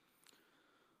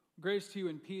Grace to you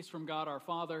and peace from God our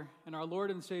Father and our Lord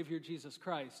and Savior Jesus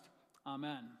Christ.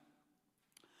 Amen.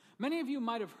 Many of you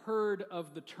might have heard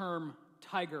of the term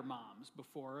tiger moms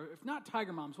before. If not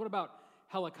tiger moms, what about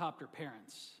helicopter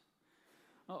parents?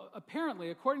 Well, apparently,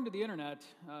 according to the internet,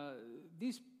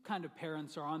 these kind of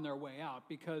parents are on their way out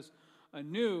because a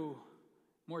new,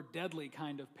 more deadly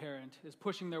kind of parent is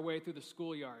pushing their way through the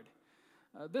schoolyard.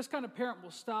 This kind of parent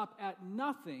will stop at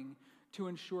nothing to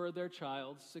ensure their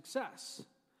child's success.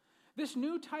 This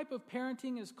new type of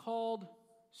parenting is called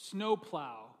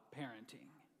snowplow parenting.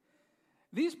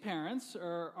 These parents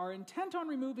are intent on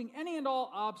removing any and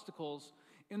all obstacles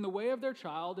in the way of their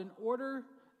child in order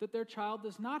that their child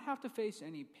does not have to face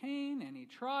any pain, any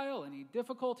trial, any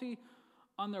difficulty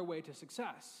on their way to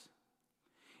success.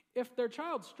 If their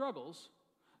child struggles,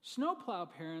 snowplow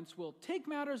parents will take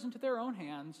matters into their own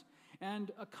hands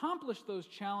and accomplish those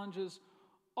challenges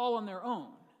all on their own,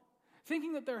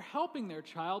 thinking that they're helping their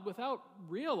child without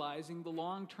realizing the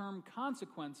long-term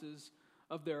consequences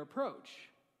of their approach.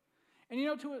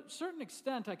 And to a certain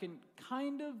extent, I can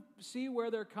kind of see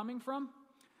where they're coming from.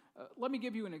 Let me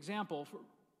give you an example. For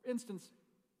instance,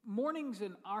 mornings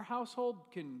in our household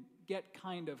can get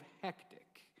kind of hectic.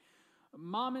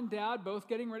 Mom and dad both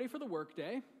getting ready for the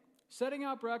workday, setting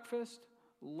out breakfast,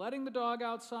 letting the dog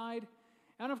outside,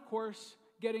 and of course,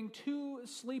 getting two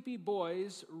sleepy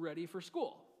boys ready for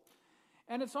school.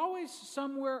 And it's always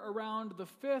somewhere around the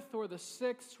fifth or the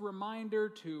sixth reminder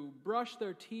to brush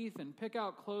their teeth and pick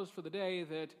out clothes for the day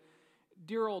that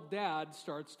dear old dad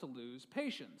starts to lose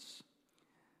patience.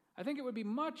 I think it would be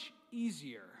much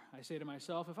easier, I say to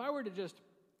myself, if I were to just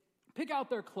pick out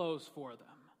their clothes for them,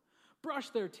 brush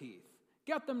their teeth,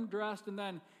 get them dressed, and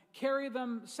then carry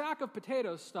them sack of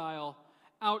potatoes style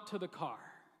out to the car.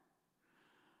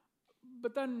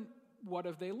 But then what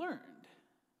have they learned?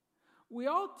 We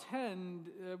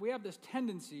have this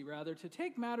tendency, to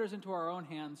take matters into our own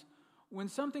hands when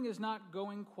something is not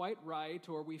going quite right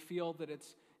or we feel that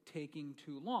it's taking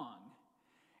too long.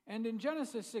 And in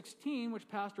Genesis 16, which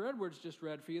Pastor Edwards just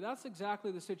read for you, that's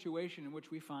exactly the situation in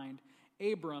which we find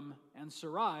Abram and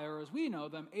Sarai, or as we know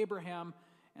them, Abraham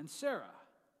and Sarah.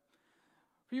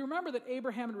 For you remember that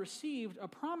Abraham had received a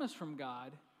promise from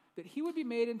God that he would be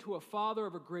made into a father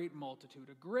of a great multitude,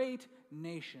 a great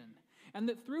nation, and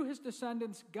that through his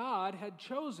descendants, God had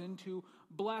chosen to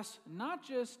bless not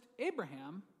just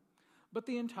Abraham, but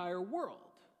the entire world.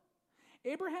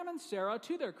 Abraham and Sarah,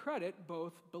 to their credit,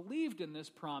 both believed in this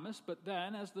promise, but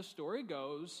then, as the story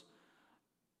goes,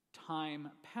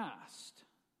 time passed.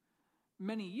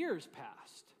 Many years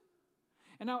passed.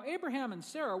 And now Abraham and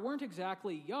Sarah weren't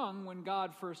exactly young when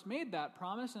God first made that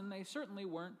promise, and they certainly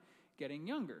weren't getting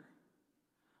younger.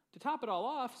 To top it all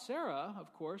off, Sarah,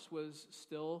 of course, was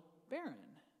still barren.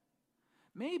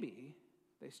 Maybe,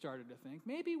 they started to think,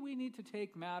 maybe we need to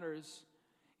take matters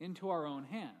into our own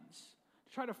hands to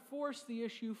try to force the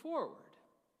issue forward.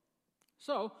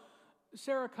 So,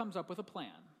 Sarah comes up with a plan.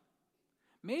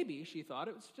 Maybe, she thought,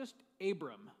 it was just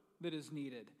Abram that is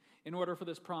needed in order for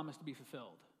this promise to be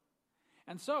fulfilled.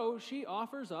 And so, she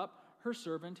offers up her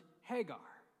servant Hagar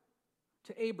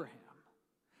to Abraham,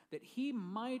 that he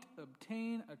might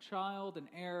obtain a child, an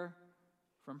heir,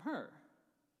 from her.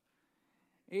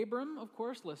 Abram, of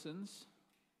course, listens,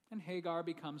 and Hagar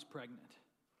becomes pregnant.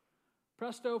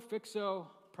 Presto, fixo,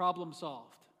 problem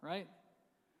solved, right?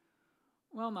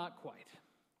 Well, not quite.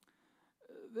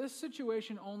 This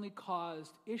situation only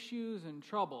caused issues and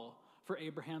trouble for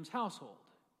Abraham's household.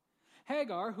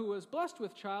 Hagar, who was blessed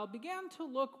with child, began to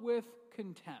look with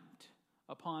contempt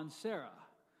upon Sarah,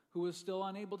 who was still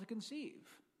unable to conceive.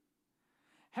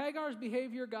 Hagar's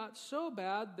behavior got so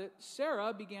bad that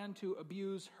Sarah began to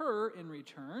abuse her in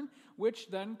return, which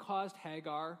then caused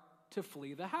Hagar to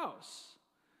flee the house.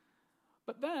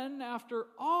 But then, after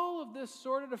all of this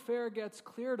sordid affair gets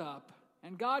cleared up,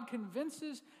 and God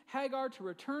convinces Hagar to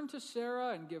return to Sarah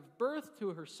and give birth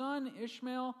to her son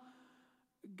Ishmael,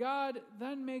 God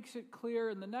then makes it clear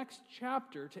in the next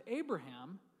chapter to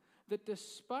Abraham that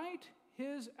despite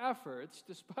his efforts,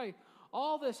 despite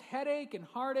all this headache and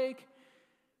heartache,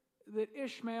 that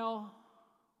Ishmael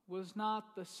was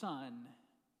not the son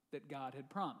that God had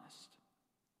promised.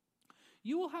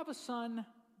 You will have a son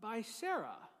by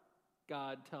Sarah,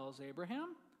 God tells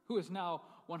Abraham, who is now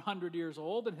 100 years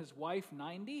old and his wife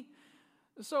 90.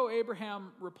 So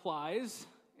Abraham replies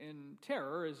in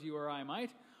terror, as you or I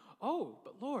might, "Oh,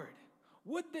 but Lord,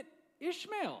 would that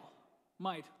Ishmael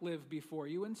might live before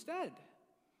you instead."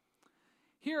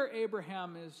 Here,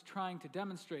 Abraham is trying to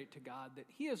demonstrate to God that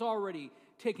he has already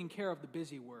taken care of the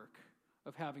busy work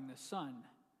of having this son.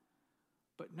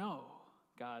 But no,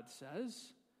 God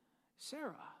says,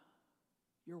 Sarah,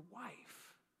 your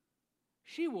wife.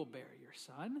 She will bear your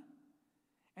son,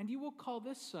 and you will call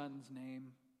this son's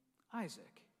name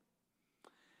Isaac."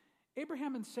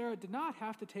 Abraham and Sarah did not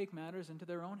have to take matters into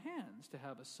their own hands to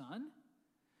have a son.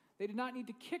 They did not need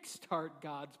to kickstart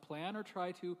God's plan or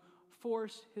try to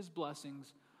force his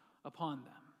blessings upon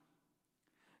them.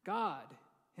 God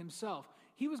himself,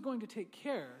 he was going to take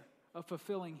care of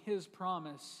fulfilling his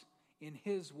promise in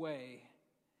his way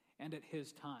and at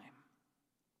his time.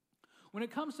 When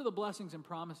it comes to the blessings and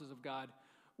promises of God,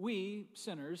 we,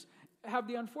 sinners, have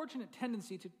the unfortunate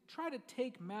tendency to try to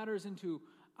take matters into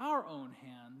our own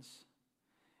hands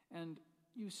and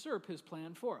usurp his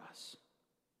plan for us.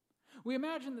 We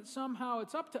imagine that somehow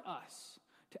it's up to us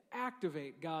to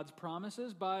activate God's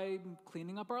promises by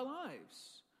cleaning up our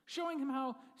lives, showing him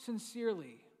how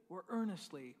sincerely or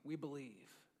earnestly we believe.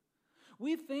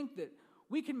 We think that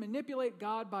we can manipulate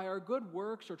God by our good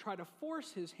works or try to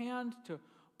force his hand to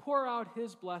pour out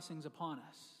his blessings upon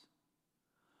us.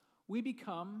 We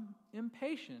become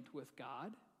impatient with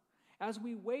God as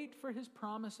we wait for his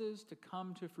promises to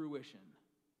come to fruition.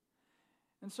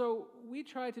 And so we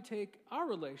try to take our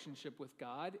relationship with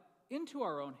God into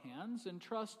our own hands and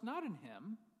trust not in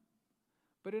him,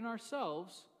 but in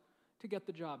ourselves to get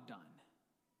the job done.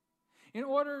 In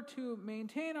order to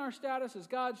maintain our status as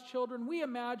God's children, we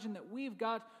imagine that we've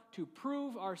got to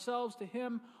prove ourselves to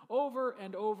him over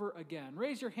and over again.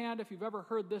 Raise your hand if you've ever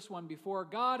heard this one before.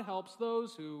 God helps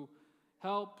those who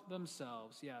help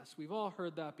themselves. Yes, we've all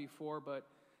heard that before, but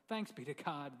thanks be to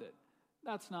God that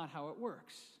that's not how it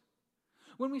works.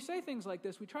 When we say things like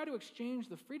this, we try to exchange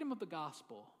the freedom of the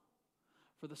gospel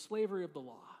for the slavery of the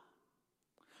law.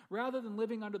 Rather than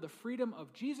living under the freedom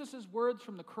of Jesus' words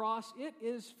from the cross, "It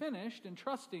is finished," and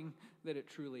trusting that it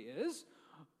truly is,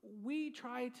 we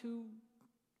try to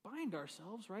bind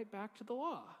ourselves right back to the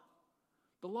law.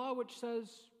 The law which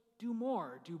says, do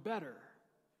more, do better,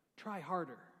 try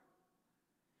harder.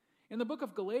 In the book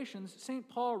of Galatians, St.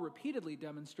 Paul repeatedly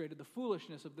demonstrated the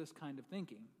foolishness of this kind of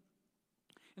thinking.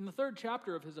 In the 3rd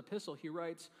chapter of his epistle, he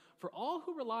writes, "For all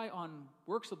who rely on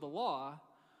works of the law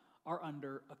are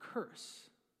under a curse.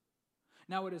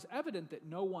 Now it is evident that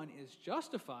no one is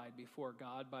justified before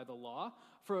God by the law,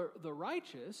 for the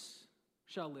righteous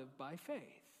shall live by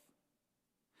faith."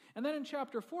 And then in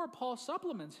chapter 4, Paul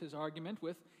supplements his argument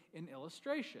with an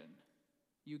illustration.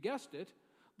 You guessed it,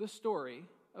 the story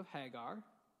of Hagar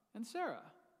and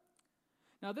Sarah.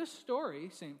 Now this story,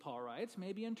 St. Paul writes,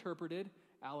 may be interpreted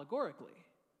allegorically.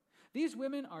 These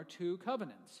women are two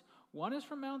covenants. One is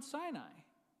from Mount Sinai,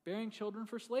 bearing children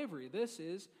for slavery. This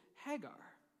is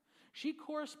Hagar. She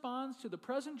corresponds to the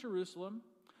present Jerusalem,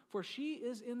 for she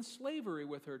is in slavery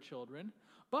with her children,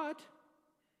 but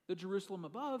the Jerusalem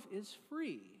above is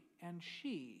free, and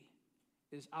she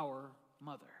is our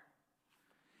mother.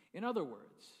 In other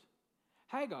words,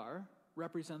 Hagar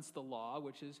represents the law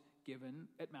which is given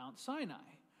at Mount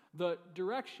Sinai, the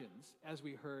directions, as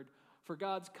we heard, for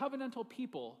God's covenantal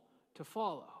people to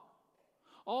follow.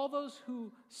 All those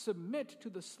who submit to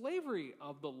the slavery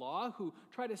of the law, who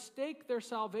try to stake their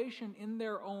salvation in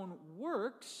their own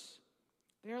works,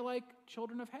 they are like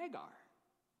children of Hagar.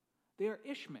 They are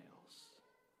Ishmaels.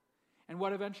 And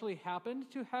what eventually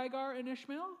happened to Hagar and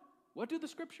Ishmael? What do the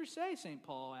scriptures say, St.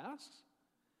 Paul asks?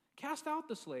 Cast out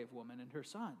the slave woman and her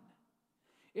son.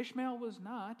 Ishmael was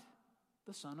not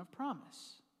the son of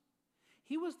promise.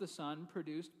 He was the son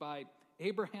produced by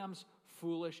Abraham's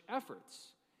foolish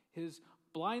efforts, his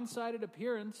blindsided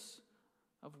appearance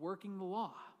of working the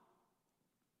law.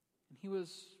 And he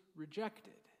was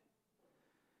rejected,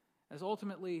 as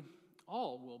ultimately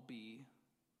all will be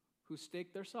who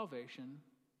stake their salvation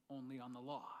only on the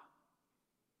law.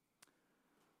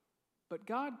 But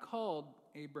God called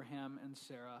Abraham and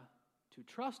Sarah to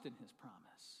trust in his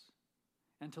promise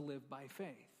and to live by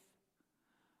faith.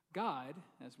 God,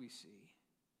 as we see,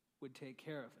 would take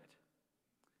care of it.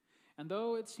 And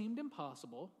though it seemed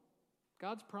impossible,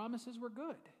 God's promises were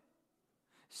good.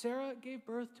 Sarah gave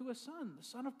birth to a son, the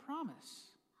son of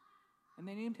promise, and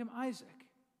they named him Isaac.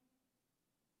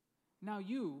 Now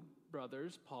you,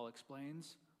 brothers, Paul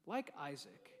explains, like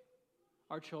Isaac,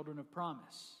 are children of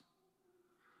promise.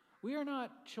 We are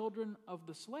not children of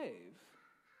the slave,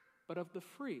 but of the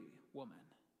free woman.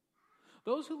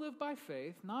 Those who live by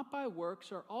faith, not by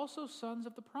works, are also sons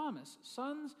of the promise,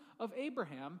 sons of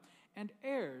Abraham, and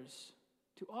heirs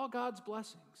to all God's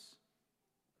blessings.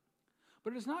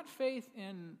 But it is not faith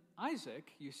in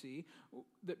Isaac, you see,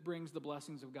 that brings the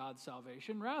blessings of God's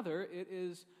salvation. Rather, it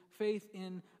is faith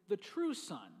in the true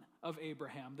son of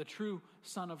Abraham, the true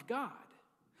Son of God,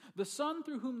 the Son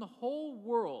through whom the whole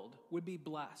world would be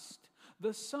blessed,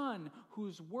 the Son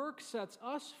whose work sets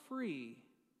us free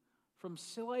from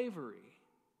slavery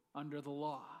under the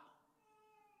law.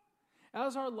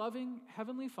 As our loving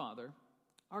Heavenly Father,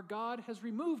 our God has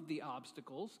removed the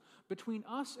obstacles between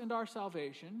us and our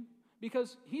salvation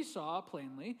because he saw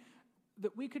plainly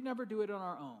that we could never do it on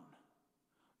our own,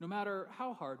 no matter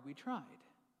how hard we tried.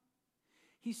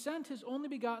 He sent his only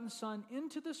begotten Son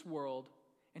into this world,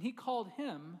 and he called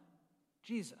him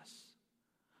Jesus,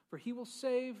 for he will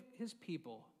save his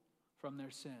people from their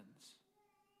sins.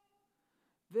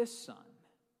 This Son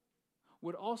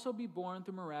would also be born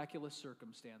through miraculous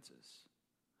circumstances,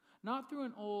 not through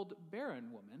an old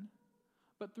barren woman,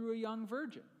 but through a young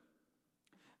virgin.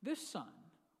 This Son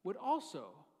would also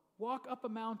walk up a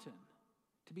mountain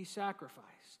to be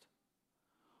sacrificed.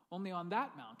 Only on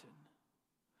that mountain,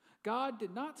 God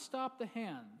did not stop the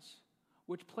hands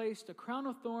which placed a crown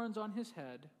of thorns on his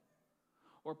head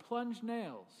or plunged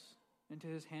nails into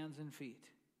his hands and feet.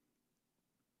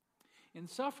 In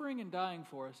suffering and dying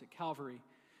for us at Calvary,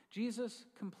 Jesus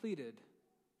completed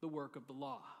the work of the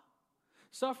law,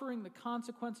 suffering the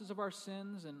consequences of our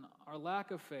sins and our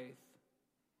lack of faith,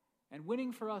 and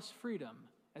winning for us freedom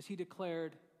as he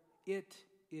declared, "It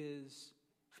is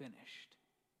finished."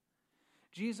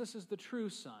 Jesus is the true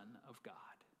Son of God,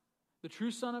 the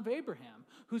true Son of Abraham,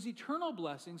 whose eternal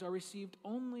blessings are received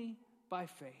only by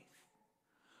faith.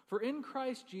 For in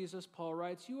Christ Jesus, Paul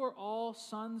writes, you are all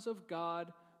sons of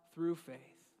God through faith.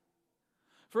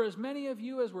 For as many of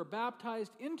you as were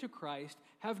baptized into Christ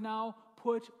have now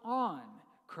put on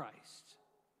Christ.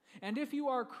 And if you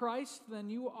are Christ, then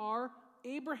you are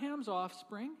Abraham's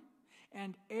offspring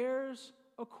and heirs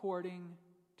according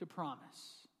to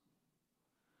promise.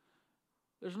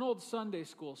 There's an old Sunday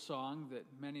school song that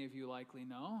many of you likely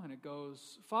know, and it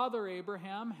goes, Father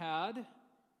Abraham had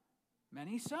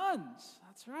many sons.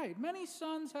 That's right. Many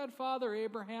sons had Father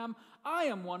Abraham. I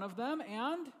am one of them,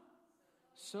 and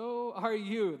so are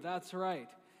you. That's right.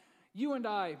 You and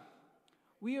I,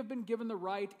 we have been given the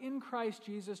right in Christ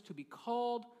Jesus to be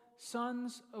called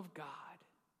sons of God,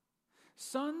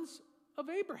 sons of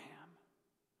Abraham,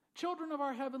 children of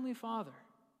our Heavenly Father.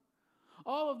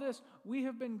 All of this we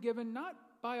have been given not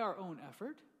by our own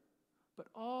effort, but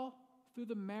all through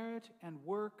the merit and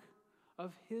work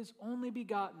of his only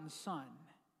begotten Son,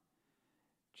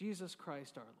 Jesus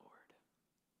Christ our Lord.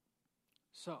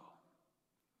 So,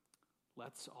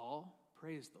 let's all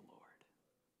praise the Lord.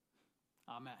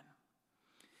 Amen.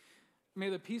 May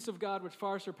the peace of God, which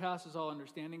far surpasses all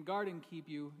understanding, guard and keep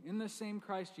you in the same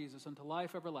Christ Jesus unto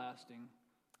life everlasting.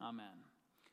 Amen.